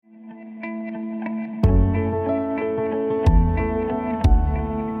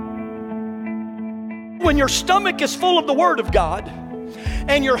when your stomach is full of the Word of God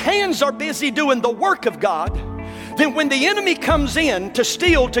and your hands are busy doing the work of God, then when the enemy comes in to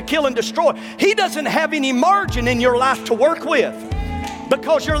steal, to kill, and destroy, he doesn't have any margin in your life to work with,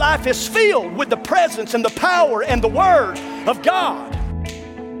 because your life is filled with the presence and the power and the Word of God.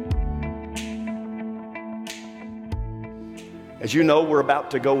 As you know, we're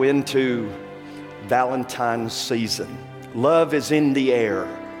about to go into Valentine's season. Love is in the air,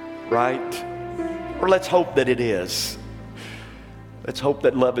 right? Or let's hope that it is. Let's hope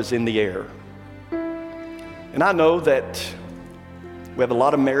that love is in the air. And I know that we have a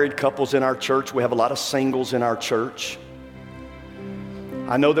lot of married couples in our church. We have a lot of singles in our church.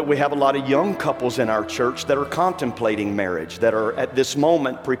 I know that we have a lot of young couples in our church that are contemplating marriage, that are at this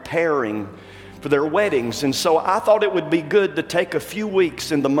moment preparing for their weddings. And so I thought it would be good to take a few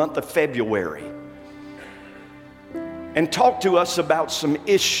weeks in the month of February and talk to us about some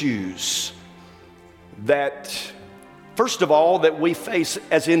issues that, first of all, that we face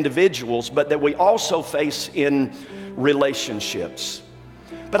as individuals, but that we also face in relationships.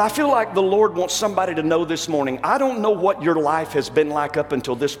 But I feel like the Lord wants somebody to know this morning, I don't know what your life has been like up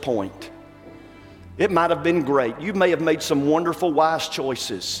until this point. It might have been great. You may have made some wonderful, wise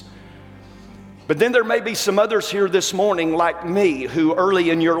choices. But then there may be some others here this morning like me who early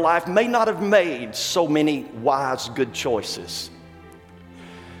in your life may not have made so many wise, good choices.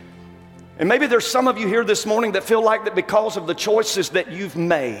 And maybe there's some of you here this morning that feel like that because of the choices that you've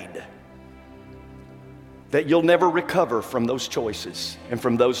made, that you'll never recover from those choices and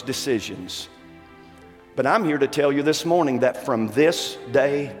from those decisions. But I'm here to tell you this morning that from this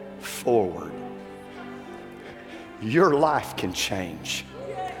day forward, your life can change.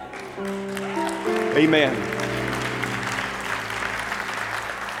 Amen.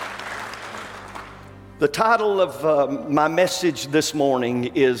 The title of my message this morning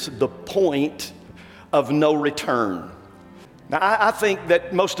is The Point of No Return. Now, I think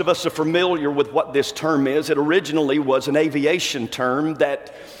that most of us are familiar with what this term is. It originally was an aviation term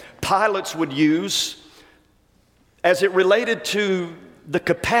that pilots would use as it related to the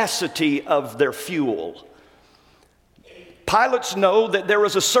capacity of their fuel. Pilots know that there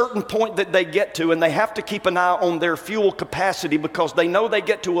is a certain point that they get to, and they have to keep an eye on their fuel capacity because they know they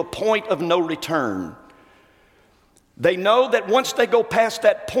get to a point of no return. They know that once they go past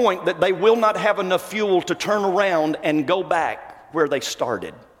that point that they will not have enough fuel to turn around and go back where they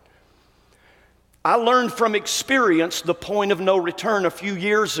started. I learned from experience the point of no return a few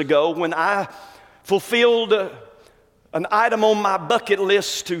years ago when I fulfilled an item on my bucket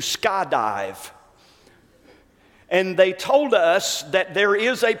list to skydive. And they told us that there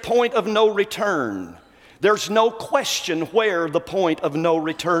is a point of no return. There's no question where the point of no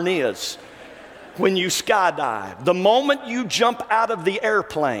return is when you skydive. The moment you jump out of the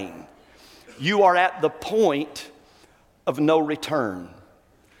airplane, you are at the point of no return.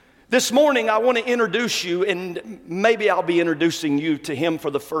 This morning, I want to introduce you, and maybe I'll be introducing you to him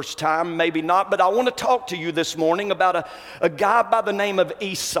for the first time, maybe not, but I want to talk to you this morning about a guy by the name of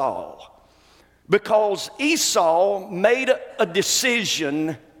Esau. Because Esau made a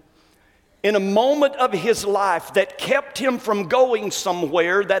decision in a moment of his life that kept him from going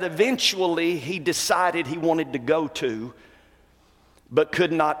somewhere that eventually he decided he wanted to go to, but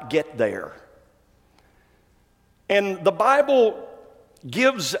could not get there. And the Bible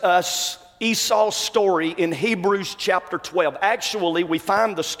gives us Esau's story in Hebrews chapter 12. Actually, we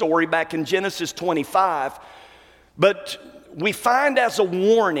find the story back in Genesis 25, but we find as a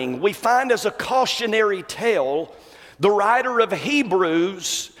warning, we find as a cautionary tale, the writer of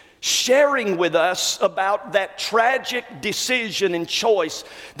Hebrews sharing with us about that tragic decision and choice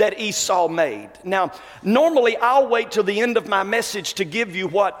that Esau made. Now, normally I'll wait till the end of my message to give you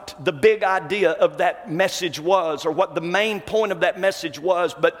what the big idea of that message was or what the main point of that message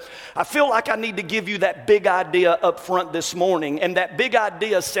was, but I feel like I need to give you that big idea up front this morning. And that big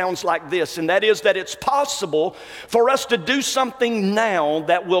idea sounds like this, and that is that it's possible for us to do something now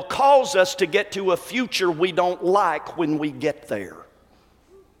that will cause us to get to a future we don't like when we get there.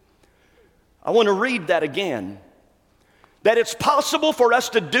 I want to read that again. That it's possible for us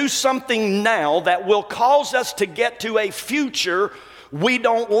to do something now that will cause us to get to a future we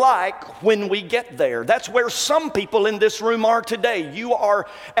don't like when we get there. That's where some people in this room are today. You are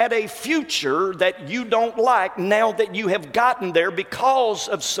at a future that you don't like now that you have gotten there because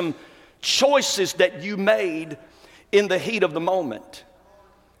of some choices that you made in the heat of the moment.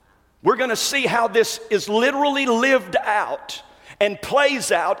 We're going to see how this is literally lived out and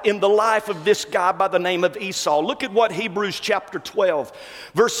plays out in the life of this guy by the name of Esau. Look at what Hebrews chapter 12,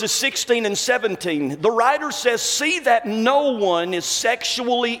 verses 16 and 17. The writer says, "See that no one is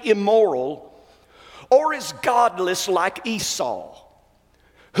sexually immoral or is godless like Esau,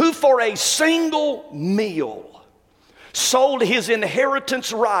 who for a single meal sold his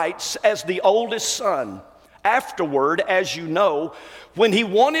inheritance rights as the oldest son. Afterward, as you know, when he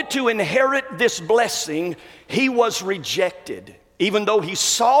wanted to inherit this blessing, he was rejected. Even though he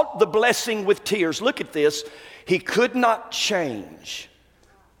sought the blessing with tears, look at this, he could not change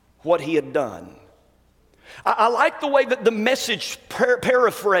what he had done. I like the way that the Message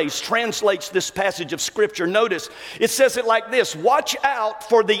paraphrase translates this passage of Scripture. Notice, it says it like this: watch out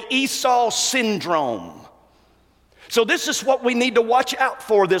for the Esau syndrome. So this is what we need to watch out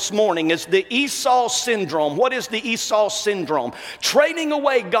for this morning, is the Esau syndrome. What is the Esau syndrome? Trading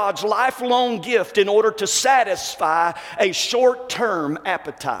away God's lifelong gift in order to satisfy a short-term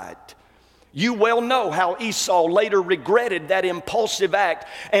appetite. You well know how Esau later regretted that impulsive act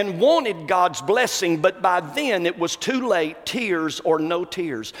and wanted God's blessing, but by then it was too late, tears or no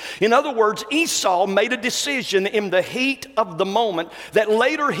tears. In other words, Esau made a decision in the heat of the moment that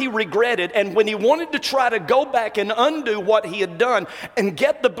later he regretted, and when he wanted to try to go back and undo what he had done and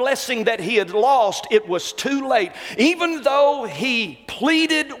get the blessing that he had lost, it was too late. Even though he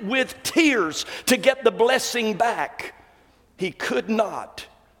pleaded with tears to get the blessing back, he could not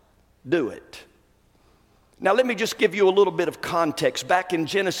do it. Now let me just give you a little bit of context. Back in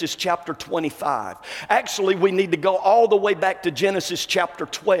Genesis chapter 25. Actually, we need to go all the way back to Genesis chapter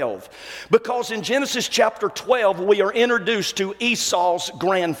 12. Because in Genesis chapter 12, we are introduced to Esau's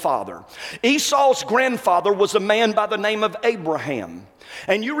grandfather. Esau's grandfather was a man by the name of Abraham.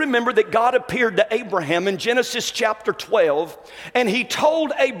 And you remember that God appeared to Abraham in Genesis chapter 12, and he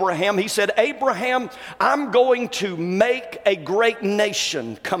told Abraham, he said, Abraham, I'm going to make a great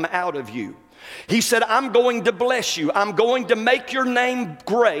nation come out of you. He said, I'm going to bless you. I'm going to make your name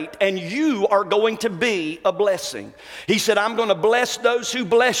great, and you are going to be a blessing. He said, I'm going to bless those who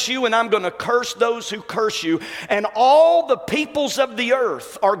bless you, and I'm going to curse those who curse you. And all the peoples of the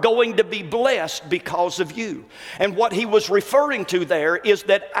earth are going to be blessed because of you. And what he was referring to there is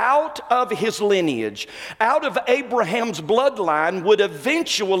that out of his lineage, out of Abraham's bloodline would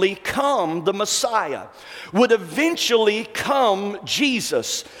eventually come the Messiah, would eventually come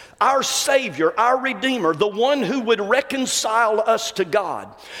Jesus, our Savior, our Redeemer, the one who would reconcile us to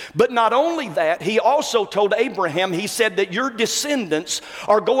God. But not only that, he also told Abraham, he said that your descendants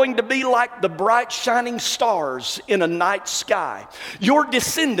are going to be like the bright shining stars in a night sky. Your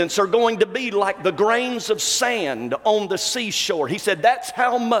descendants are going to be like the grains of sand on the seashore. He said, that's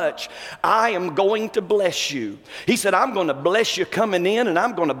how much I am going to bless you. He said, I'm going to bless you coming in, and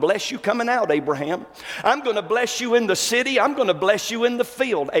I'm going to bless you coming out, Abraham. I'm going to bless you in the city. I'm going to bless you in the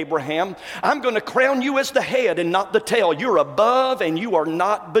field, Abraham. I'm going to crown you as the head and not the tail. You're above and you are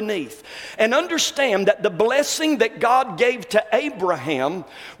not beneath. And understand that the blessing that God gave to Abraham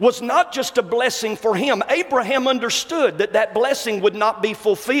was not just a blessing for him. Abraham understood that that blessing would not be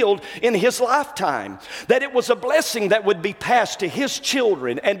fulfilled in his lifetime. That it was a blessing that would be passed to his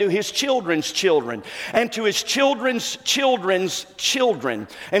children and to his children's children and to his children's children's children.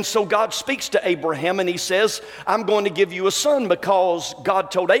 And so God speaks to Abraham and he says, I'm going to give you a son, because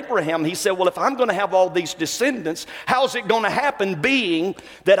God told Abraham, he said, well, if I'm going to have all these descendants, how's it going to happen, being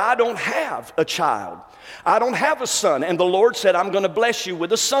that I don't have a child? I don't have a son. And the Lord said, I'm going to bless you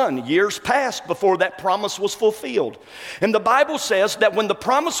with a son. Years passed before that promise was fulfilled. And the Bible says that when the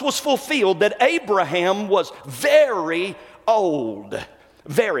promise was fulfilled, that Abraham was very old.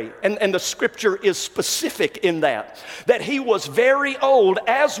 Very. And the scripture is specific in that he was very old,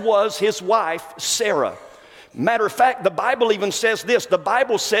 as was his wife, Sarah. Matter of fact, the Bible even says this. The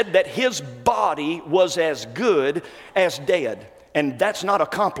Bible said that his body was as good as dead. And that's not a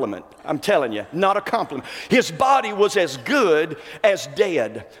compliment, I'm telling you, not a compliment. His body was as good as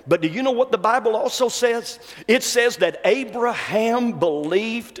dead. But do you know what the Bible also says? It says that Abraham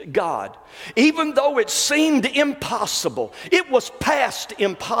believed God. Even though it seemed impossible, it was past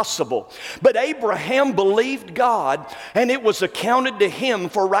impossible. But Abraham believed God, and it was accounted to him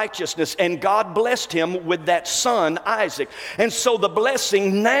for righteousness. And God blessed him with that son, Isaac. And so the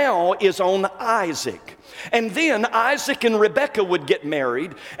blessing now is on Isaac. And then Isaac and Rebekah would get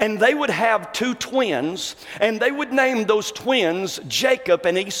married, and they would have two twins, and they would name those twins Jacob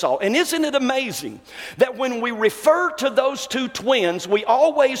and Esau. And isn't it amazing that when we refer to those two twins, we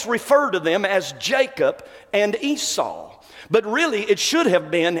always refer to them as Jacob and Esau? But really, it should have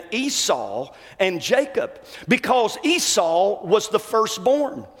been Esau and Jacob, because Esau was the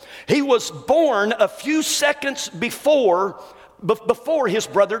firstborn. He was born a few seconds before his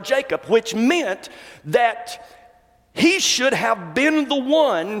brother Jacob, which meant that he should have been the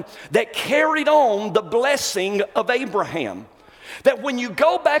one that carried on the blessing of Abraham. That when you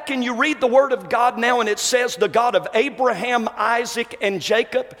go back and you read the Word of God now and it says the God of Abraham, Isaac, and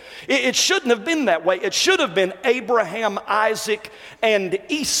Jacob, it shouldn't have been that way. It should have been Abraham, Isaac, and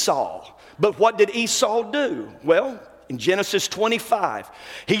Esau. But what did Esau do? Well, in Genesis 25,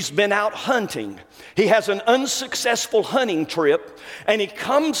 he's been out hunting. He has an unsuccessful hunting trip, and he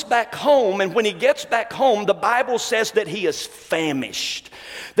comes back home, and when he gets back home, the Bible says that he is famished,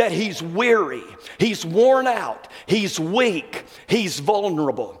 that he's weary, he's worn out, he's weak, he's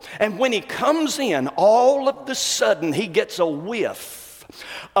vulnerable. And when he comes in, all of a sudden, he gets a whiff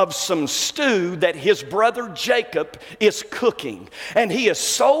of some stew that his brother Jacob is cooking. And he is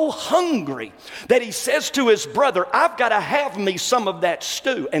so hungry that he says to his brother, I've got to have me some of that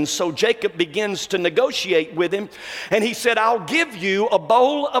stew. And so Jacob begins to negotiate with him. And he said, I'll give you a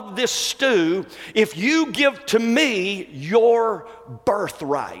bowl of this stew if you give to me your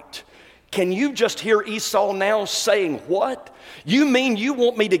birthright. Can you just hear Esau now saying, what? You mean you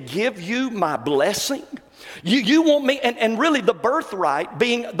want me to give you my blessing? You want me, and really the birthright,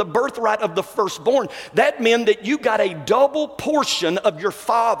 being the birthright of the firstborn, that meant that you got a double portion of your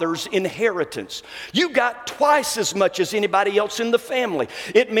father's inheritance. You got twice as much as anybody else in the family.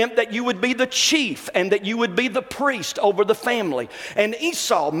 It meant that you would be the chief and that you would be the priest over the family. And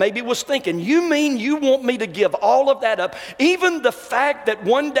Esau maybe was thinking, you mean you want me to give all of that up? Even the fact that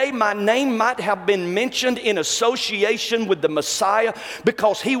one day my name might have been mentioned in association with the Messiah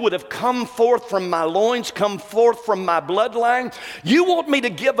because he would have come forth from my loins, come forth from my bloodline. You want me to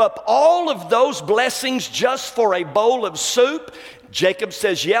give up all of those blessings just for a bowl of soup? Jacob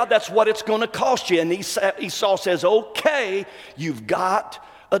says, yeah, that's what it's going to cost you. And Esau says, okay, you've got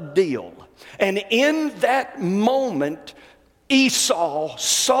a deal. And in that moment, Esau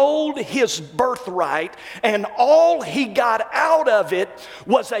sold his birthright, and all he got out of it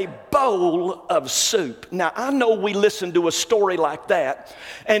was a bowl of soup. Now, I know we listen to a story like that,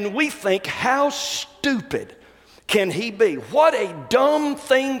 and we think, how stupid can he be? What a dumb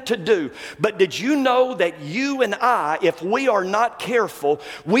thing to do. But did you know that you and I, if we are not careful,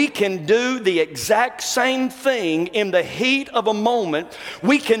 we can do the exact same thing in the heat of a moment.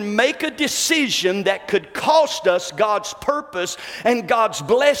 We can make a decision that could cost us God's purpose and God's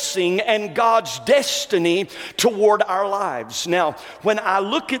blessing and God's destiny toward our lives. Now, when I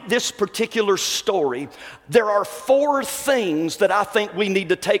look at this particular story, there are 4 things that I think we need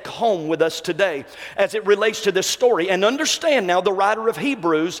to take home with us today as it relates to this story. And understand now, the writer of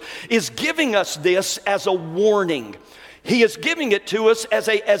Hebrews is giving us this as a warning. He is giving it to us as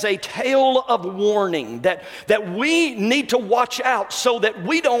a tale of warning that we need to watch out so that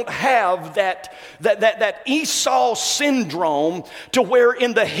we don't have that Esau syndrome to where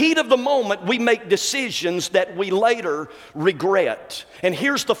in the heat of the moment we make decisions that we later regret. And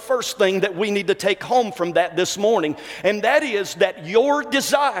here's the first thing that we need to take home from that this morning, and that is that your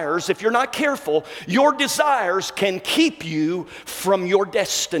desires, if you're not careful, your desires can keep you from your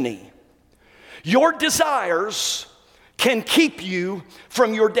destiny. Your desires can keep you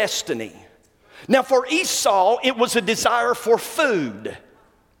from your destiny. Now, for Esau, it was a desire for food.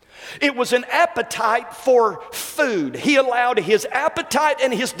 It was an appetite for food. He allowed his appetite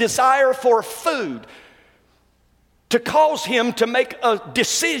and his desire for food to cause him to make a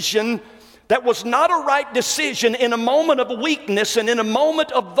decision that was not a right decision in a moment of weakness and in a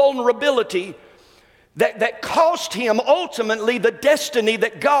moment of vulnerability that cost him ultimately the destiny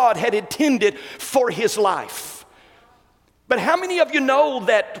that God had intended for his life. But how many of you know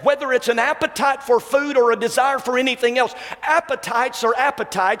that whether it's an appetite for food or a desire for anything else, appetites are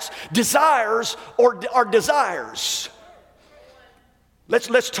appetites, desires are desires?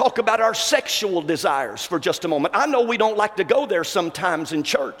 Let's talk about our sexual desires for just a moment. I know we don't like to go there sometimes in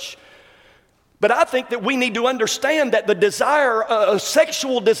church, but I think that we need to understand that the desire, a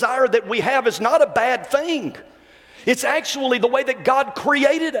sexual desire that we have is not a bad thing. It's actually the way that God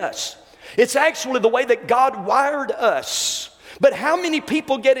created us. It's actually the way that God wired us. But how many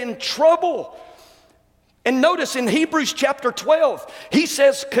people get in trouble? And notice in Hebrews chapter 12, he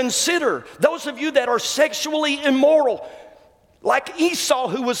says, consider those of you that are sexually immoral, like Esau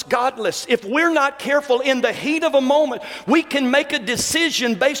who was godless. If we're not careful in the heat of a moment, we can make a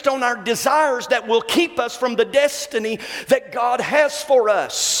decision based on our desires that will keep us from the destiny that God has for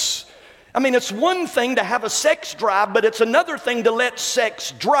us. I mean, it's one thing to have a sex drive, but it's another thing to let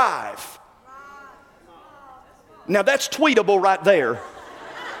sex drive. Now that's tweetable right there.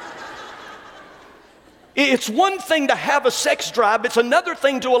 It's one thing to have a sex drive, it's another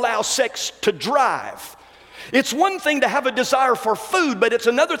thing to allow sex to drive. It's one thing to have a desire for food, but it's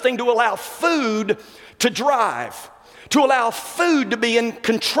another thing to allow food to drive. to allow food to be in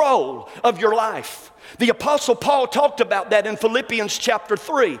control of your life. The Apostle Paul talked about that in Philippians chapter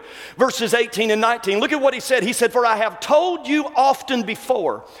 3, verses 18 and 19. Look at what he said. He said, "For I have told you often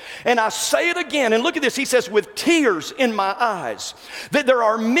before, and I say it again," and look at this, he says, "with tears in my eyes, that there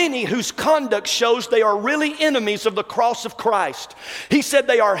are many whose conduct shows they are really enemies of the cross of Christ." He said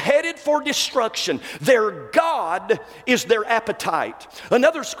they are headed for destruction. Their God is their appetite.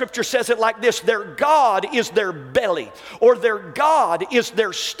 Another scripture says it like this: their God is their belly, or their God is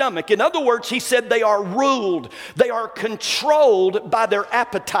their stomach. In other words, he said they are ruled, they are controlled by their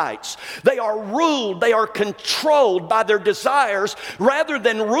appetites. They are ruled, they are controlled by their desires. Rather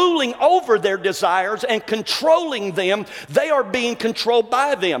than ruling over their desires and controlling them, they are being controlled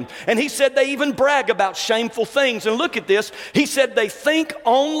by them. And he said they even brag about shameful things. And look at this. He said they think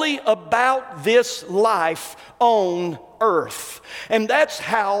only about this life on earth. And that's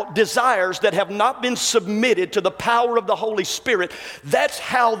how desires that have not been submitted to the power of the Holy Spirit, that's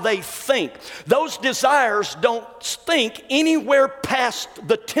how they think. Those desires don't think anywhere past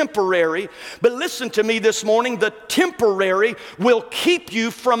the temporary. But listen to me this morning, the temporary will keep you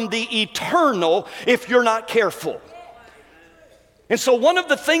from the eternal if you're not careful. And so one of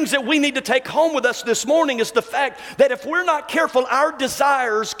the things that we need to take home with us this morning is the fact that if we're not careful, our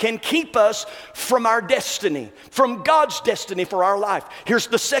desires can keep us from our destiny, from God's destiny for our life. Here's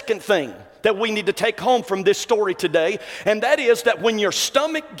the second thing that we need to take home from this story today, and that is that when your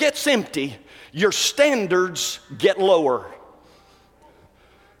stomach gets empty, your standards get lower.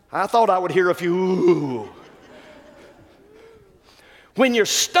 I thought I would hear a few ooh. When your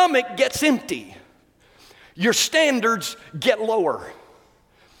stomach gets empty, your standards get lower.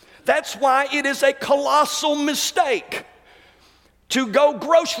 That's why it is a colossal mistake to go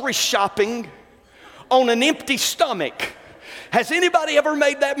grocery shopping on an empty stomach. Has anybody ever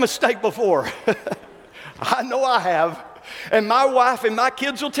made that mistake before? I know I have. And my wife and my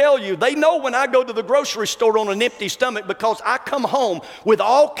kids will tell you, they know when I go to the grocery store on an empty stomach because I come home with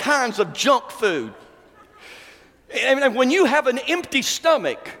all kinds of junk food. And when you have an empty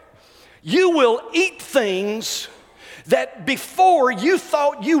stomach, you will eat things that before you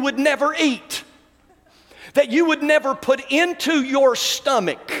thought you would never eat, that you would never put into your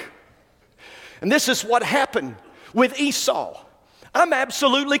stomach. And this is what happened with Esau. I'm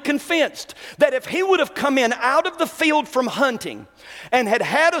absolutely convinced that if he would have come in out of the field from hunting and had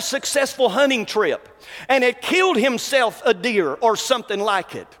had a successful hunting trip and had killed himself a deer or something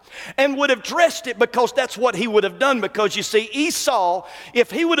like it, and would have dressed it, because that's what he would have done. Because you see, Esau, if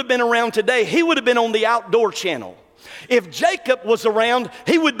he would have been around today, he would have been on the Outdoor Channel. If Jacob was around,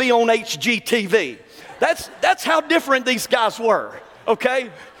 he would be on HGTV. That's how different these guys were, okay?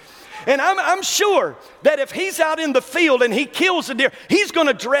 And I'm sure that if he's out in the field and he kills a deer, he's going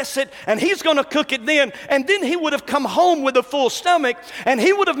to dress it and he's going to cook it then. And then he would have come home with a full stomach, and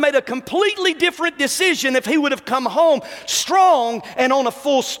he would have made a completely different decision if he would have come home strong and on a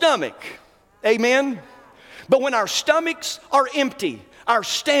full stomach. Amen? But when our stomachs are empty, our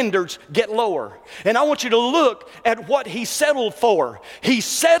standards get lower. And I want you to look at what he settled for. He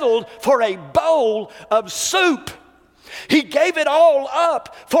settled for a bowl of soup. He gave it all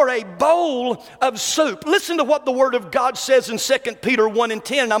up for a bowl of soup. Listen to what the Word of God says in 2 Peter 1 and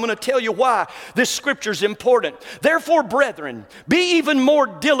 10. I'm going to tell you why this scripture is important. "Therefore, brethren, be even more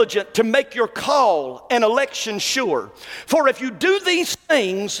diligent to make your call and election sure. For if you do these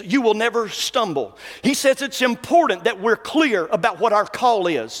things, you will never stumble." He says it's important that we're clear about what our call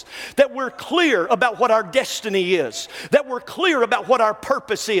is, that we're clear about what our destiny is, that we're clear about what our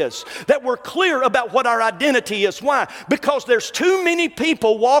purpose is, that we're clear about what our identity is. Why? Because there's too many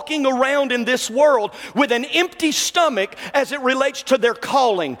people walking around in this world with an empty stomach as it relates to their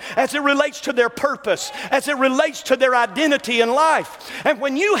calling, as it relates to their purpose, as it relates to their identity in life. And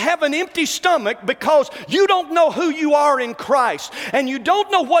when you have an empty stomach because you don't know who you are in Christ and you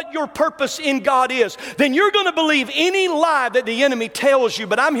don't know what your purpose in God is, then you're going to believe any lie that the enemy tells you.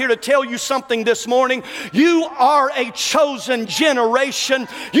 But I'm here to tell you something this morning. You are a chosen generation.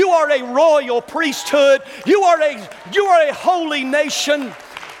 You are a royal priesthood. You are a holy nation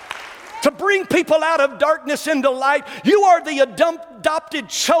to bring people out of darkness into light. You are the adopted,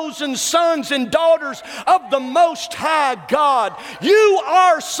 chosen sons and daughters of the Most High God. You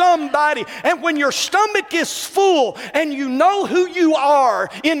are somebody. And when your stomach is full and you know who you are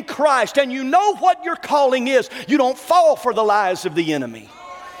in Christ and you know what your calling is, you don't fall for the lies of the enemy.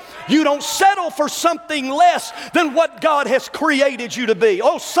 You don't settle for something less than what God has created you to be.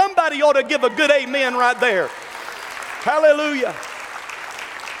 Oh, somebody ought to give a good amen right there. Hallelujah.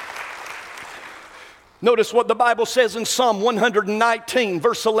 Notice what the Bible says in Psalm 119,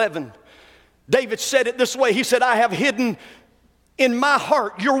 verse 11. David said it this way. He said, I have hidden in my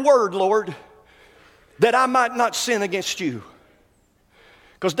heart your word, Lord, that I might not sin against you.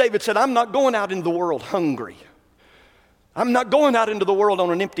 Because David said, I'm not going out into the world hungry. I'm not going out into the world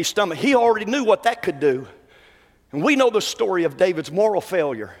on an empty stomach. He already knew what that could do. And we know the story of David's moral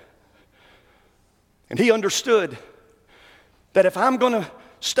failure. And he understood that if I'm going to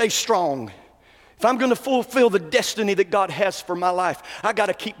stay strong, if I'm going to fulfill the destiny that God has for my life, I got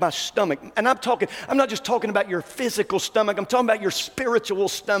to keep my stomach. And I'm not just talking about your physical stomach. I'm talking about your spiritual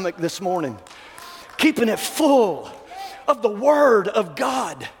stomach this morning. Keeping it full of the Word of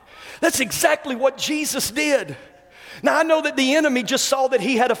God. That's exactly what Jesus did. Now, I know that the enemy just saw that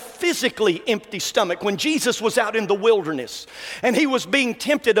he had a physically empty stomach. When Jesus was out in the wilderness and he was being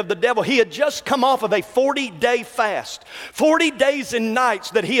tempted of the devil, he had just come off of a 40-day fast, 40 days and nights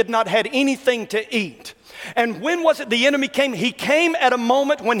that he had not had anything to eat. And when was it the enemy came? He came at a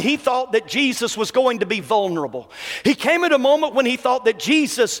moment when he thought that Jesus was going to be vulnerable. He came at a moment when he thought that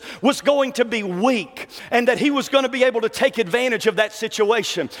Jesus was going to be weak and that he was going to be able to take advantage of that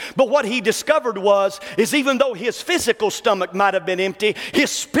situation. But what he discovered is even though his physical stomach might have been empty, his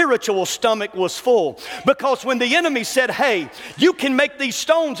spiritual stomach was full. Because when the enemy said, hey, you can make these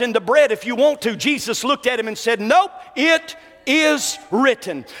stones into bread if you want to, Jesus looked at him and said, nope, it is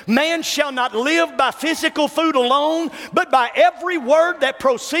written, man shall not live by physical food alone, but by every word that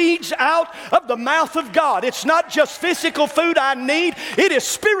proceeds out of the mouth of God. It's not just physical food I need, it is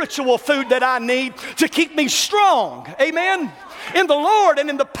spiritual food that I need to keep me strong. Amen? In the Lord and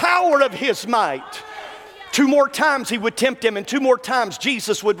in the power of His might. 2 more times he would tempt him, and 2 more times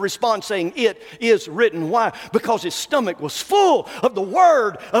Jesus would respond saying, it is written. Why? Because his stomach was full of the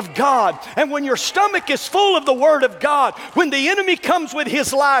Word of God. And when your stomach is full of the Word of God, when the enemy comes with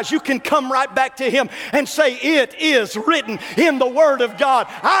his lies, you can come right back to him and say, it is written in the Word of God.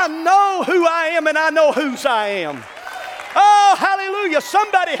 I know who I am and I know whose I am. Oh, hallelujah.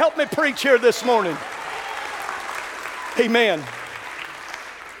 Somebody help me preach here this morning. Amen.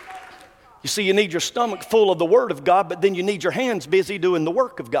 You see, you need your stomach full of the Word of God, but then you need your hands busy doing the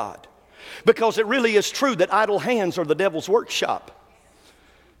work of God. Because it really is true that idle hands are the devil's workshop.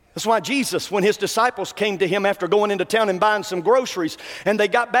 That's why Jesus, when his disciples came to him after going into town and buying some groceries, and they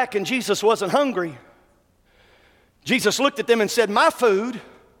got back and Jesus wasn't hungry, Jesus looked at them and said, my food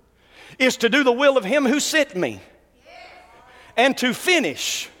is to do the will of Him who sent me and to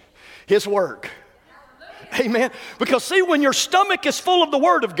finish His work. Amen. Because see, when your stomach is full of the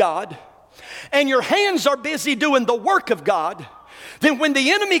Word of God, and your hands are busy doing the work of God, then when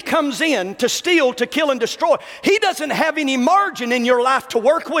the enemy comes in to steal, to kill, and destroy, he doesn't have any margin in your life to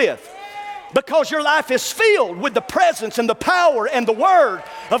work with. Because your life is filled with the presence and the power and the Word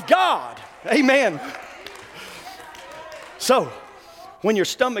of God. Amen. So, when your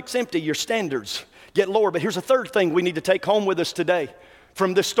stomach's empty, your standards get lower. But here's a third thing we need to take home with us today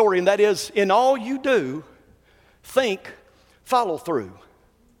from this story, and that is, in all you do, think follow through.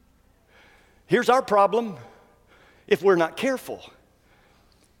 Here's our problem if we're not careful.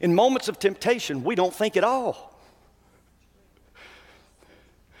 In moments of temptation, we don't think at all.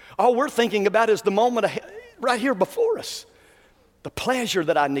 All we're thinking about is the moment right here before us. The pleasure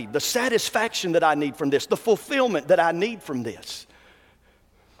that I need, the satisfaction that I need from this, the fulfillment that I need from this.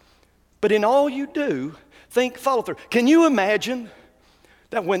 But in all you do, think follow through. Can you imagine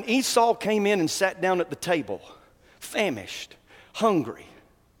that when Esau came in and sat down at the table, famished, hungry,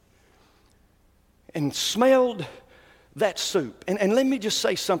 and smelled that soup? And let me just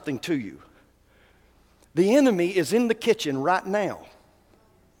say something to you. The enemy is in the kitchen right now.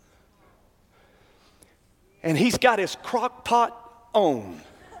 And he's got his crock pot on.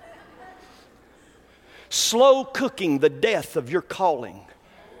 Slow cooking the death of your calling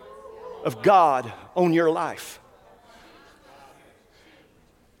of God on your life.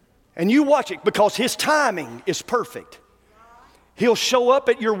 And you watch it because his timing is perfect. He'll show up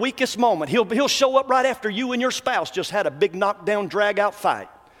at your weakest moment. He'll show up right after you and your spouse just had a big knockdown, drag-out fight.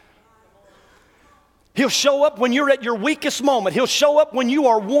 He'll show up when you're at your weakest moment. He'll show up when you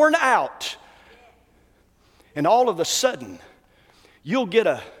are worn out. And all of a sudden, you'll get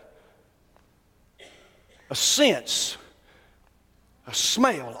a sense, a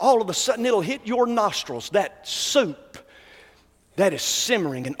smell. All of a sudden, it'll hit your nostrils, that soup that is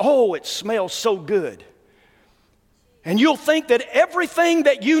simmering. And oh, it smells so good. And you'll think that everything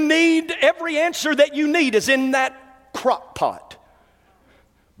that you need, every answer that you need is in that crock pot.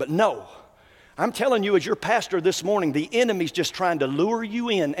 But no, I'm telling you as your pastor this morning, the enemy's just trying to lure you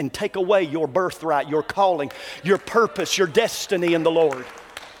in and take away your birthright, your calling, your purpose, your destiny in the Lord.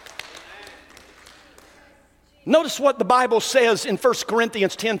 Notice what the Bible says in 1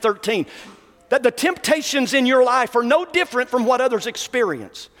 Corinthians 10:13. that the temptations in your life are no different from what others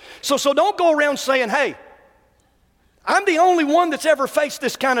experience. So don't go around saying, hey, I'm the only one that's ever faced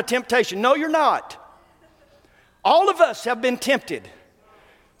this kind of temptation. No, you're not. All of us have been tempted.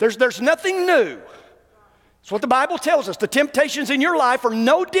 There's nothing new. It's what the Bible tells us. The temptations in your life are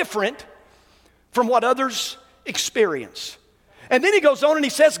no different from what others experience. And then he goes on and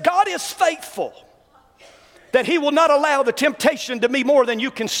he says, God is faithful, that he will not allow the temptation to be more than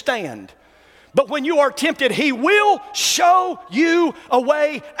you can stand. But when you are tempted, he will show you a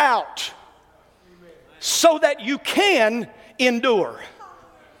way out so that you can endure.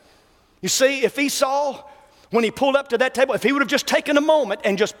 You see, if Esau, when he pulled up to that table, if he would have just taken a moment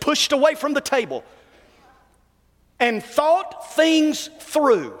and just pushed away from the table and thought things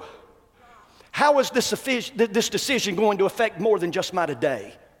through, how is this decision going to affect more than just my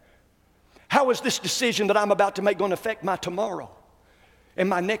today? How is this decision that I'm about to make going to affect my tomorrow and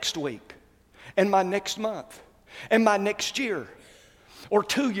my next week and my next month and my next year or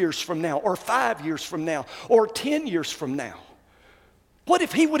 2 years from now or 5 years from now or 10 years from now? What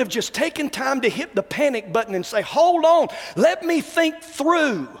if he would have just taken time to hit the panic button and say, hold on, let me think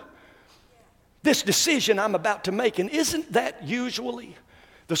through this decision I'm about to make? And isn't that usually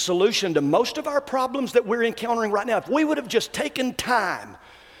the solution to most of our problems that we're encountering right now? If we would have just taken time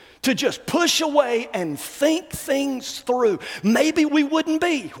to just push away and think things through, maybe we wouldn't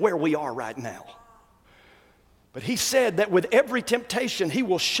be where we are right now. But he said that with every temptation, he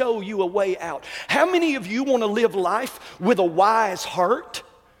will show you a way out. How many of you want to live life with a wise heart,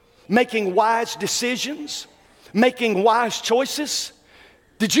 making wise decisions, making wise choices?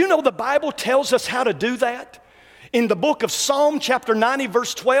 Did you know the Bible tells us how to do that? In the book of Psalm chapter 90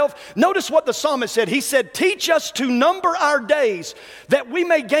 verse 12, notice what the psalmist said. He said, teach us to number our days that we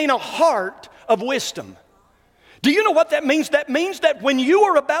may gain a heart of wisdom. Do you know what that means? That means that when you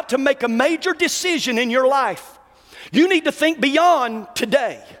are about to make a major decision in your life, you need to think beyond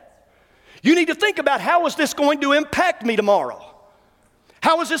today. You need to think about, how is this going to impact me tomorrow?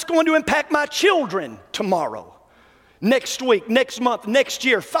 How is this going to impact my children tomorrow? Next week, next month, next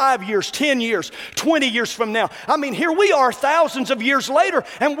year, 5 years, 10 years, 20 years from now. I mean, here we are thousands of years later,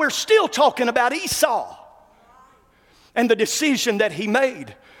 and we're still talking about Esau and the decision that he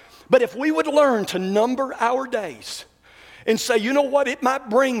made. But if we would learn to number our days and say, you know what, it might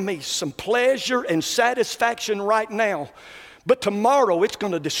bring me some pleasure and satisfaction right now, but tomorrow it's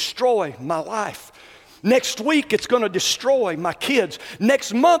going to destroy my life. Next week, it's going to destroy my kids.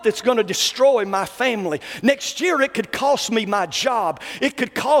 Next month, it's going to destroy my family. Next year, it could cost me my job. It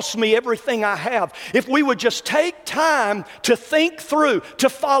could cost me everything I have. If we would just take time to think through, to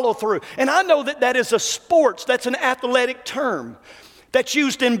follow through. And I know that that is a sports, that's an athletic term that's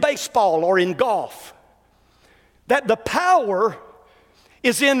used in baseball or in golf. That the power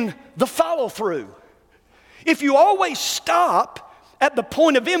is in the follow through. If you always stop at the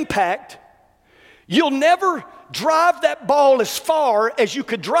point of impact, you'll never drive that ball as far as you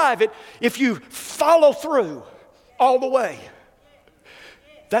could drive it if you follow through all the way.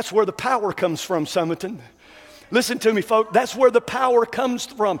 That's where the power comes from, Summerton. Listen to me, folks. That's where the power comes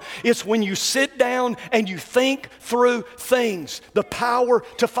from. It's when you sit down and you think through things, the power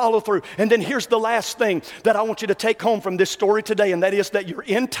to follow through. And then here's the last thing that I want you to take home from this story today, and that is that your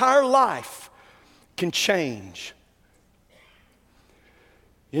entire life can change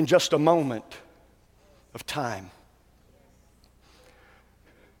in just a moment of time.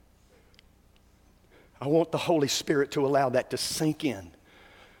 I want the Holy Spirit to allow that to sink in.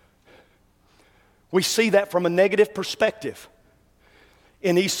 We see that from a negative perspective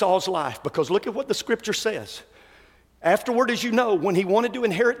in Esau's life, because look at what the scripture says. Afterward, as you know, when he wanted to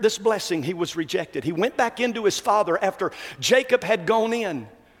inherit this blessing, he was rejected. He went back into his father after Jacob had gone in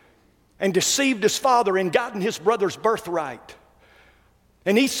and deceived his father and gotten his brother's birthright.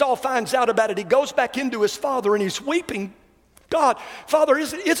 And Esau finds out about it. He goes back into his father and he's weeping. God, Father,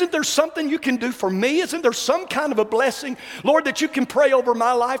 isn't there something you can do for me? Isn't there some kind of a blessing, Lord, that you can pray over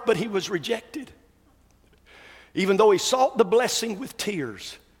my life? But he was rejected. Even though he sought the blessing with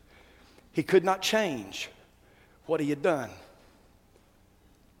tears, he could not change what he had done.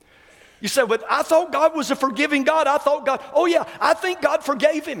 You say, but I thought God was a forgiving God. I thought God, oh yeah, I think God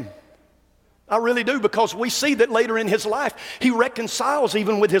forgave him. I really do, because we see that later in his life, he reconciles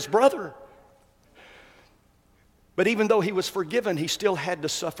even with his brother. But even though he was forgiven, he still had to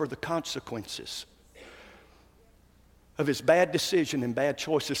suffer the consequences of his bad decision and bad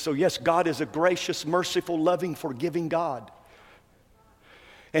choices. So yes, God is a gracious, merciful, loving, forgiving God.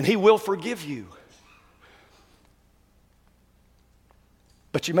 And he will forgive you.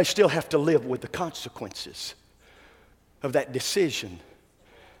 But you may still have to live with the consequences of that decision,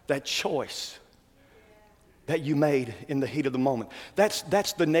 that choice that you made in the heat of the moment.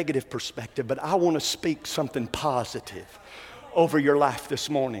 That's the negative perspective, but I want to speak something positive over your life this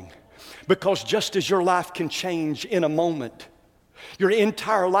morning. Because just as your life can change in a moment, your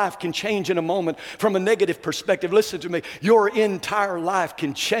entire life can change in a moment from a negative perspective. Listen to me. Your entire life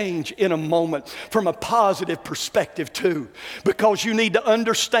can change in a moment from a positive perspective too. Because you need to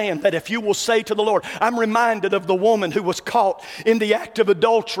understand that if you will say to the Lord, I'm reminded of the woman who was caught in the act of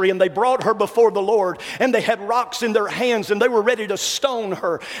adultery, and they brought her before the Lord, and they had rocks in their hands, and they were ready to stone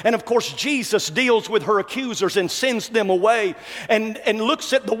her. And of course, Jesus deals with her accusers and sends them away, and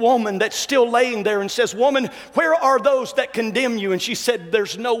looks at the woman that's still laying there and says, woman, where are those that condemn you? And she said,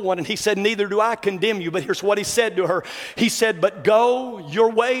 there's no one. And he said, neither do I condemn you. But here's what he said to her. He said, but go your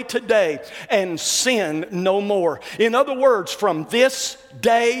way today and sin no more. In other words, from this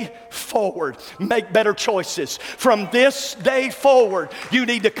day forward, make better choices. From this day forward, you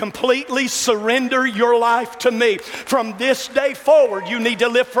need to completely surrender your life to me. From this day forward, you need to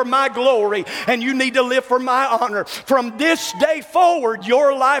live for my glory, and you need to live for my honor. From this day forward,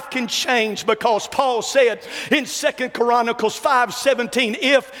 your life can change, because Paul said in 2 Chronicles 5:17,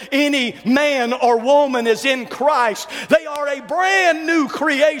 if any man or woman is in Christ, they are a brand new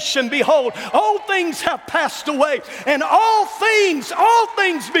creation. Behold, all things have passed away, and all things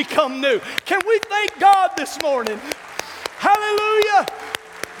become new. Can we thank God this morning? Hallelujah.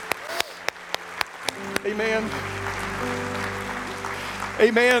 Amen.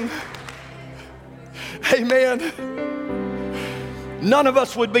 Amen. Amen. None of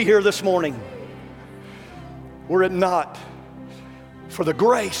us would be here this morning were it not for the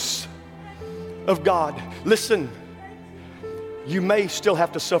grace of God. Listen, you may still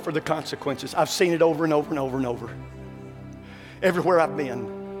have to suffer the consequences. I've seen it over and over and over and over. Everywhere I've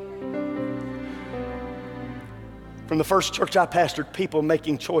been. From the first church I pastored, people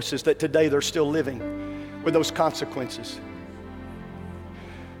making choices that today they're still living with those consequences.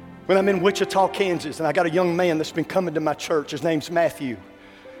 When I'm in Wichita, Kansas, and I got a young man that's been coming to my church. His name's Matthew.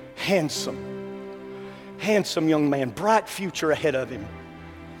 Handsome young man, bright future ahead of him.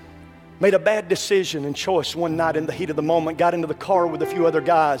 Made a bad decision and choice one night in the heat of the moment. Got into the car with a few other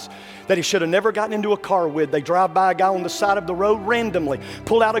guys that he should have never gotten into a car with. They drive by a guy on the side of the road randomly,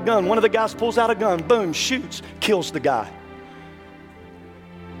 pull out a gun. One of the guys pulls out a gun, boom, shoots, kills the guy.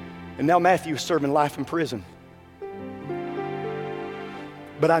 And now Matthew is serving life in prison.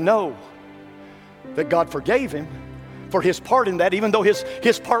 But I know that God forgave him for his part in that, even though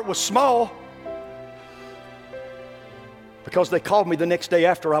his part was small. Because they called me the next day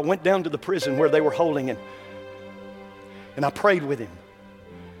after. I went down to the prison where they were holding him. And I prayed with him.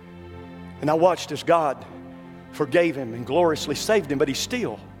 And I watched as God forgave him and gloriously saved him, but he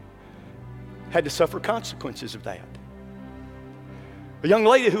still had to suffer consequences of that. A young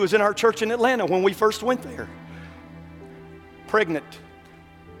lady who was in our church in Atlanta when we first went there, pregnant,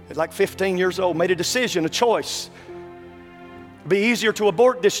 at like 15 years old, made a decision, a choice. It'd be easier to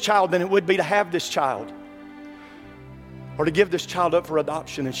abort this child than it would be to have this child, or to give this child up for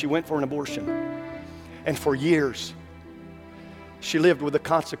adoption, and she went for an abortion. And for years, she lived with the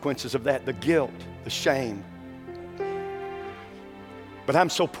consequences of that, the guilt, the shame. But I'm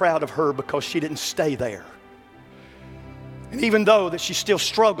so proud of her because she didn't stay there. And even though that she still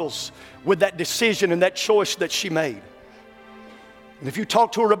struggles with that decision and that choice that she made, and if you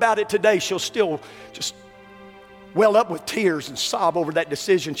talk to her about it today, she'll still just well up with tears and sob over that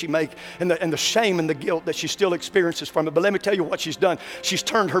decision she made, and the shame and the guilt that she still experiences from it. But let me tell you what she's done. She's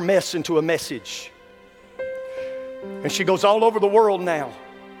turned her mess into a message. And she goes all over the world now.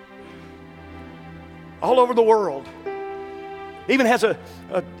 All over the world. Even has a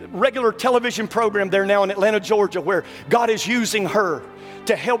regular television program there now in Atlanta, Georgia, where God is using her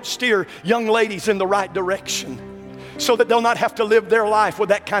to help steer young ladies in the right direction so that they'll not have to live their life with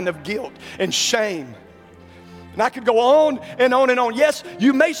that kind of guilt and shame. And I could go on and on and on. Yes,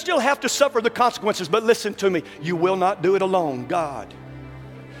 you may still have to suffer the consequences, but listen to me, you will not do it alone. God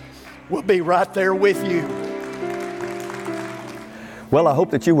will be right there with you. Well, I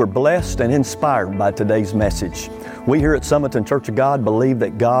hope that you were blessed and inspired by today's message. We here at Summerton Church of God believe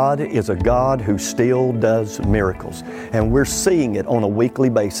that God is a God who still does miracles, and we're seeing it on a weekly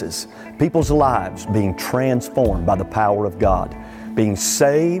basis. People's lives being transformed by the power of God, being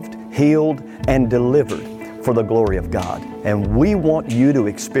saved, healed, and delivered for the glory of God. And we want you to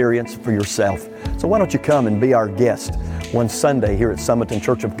experience for yourself. So why don't you come and be our guest one Sunday here at Summerton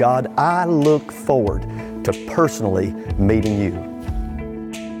Church of God? I look forward to personally meeting you.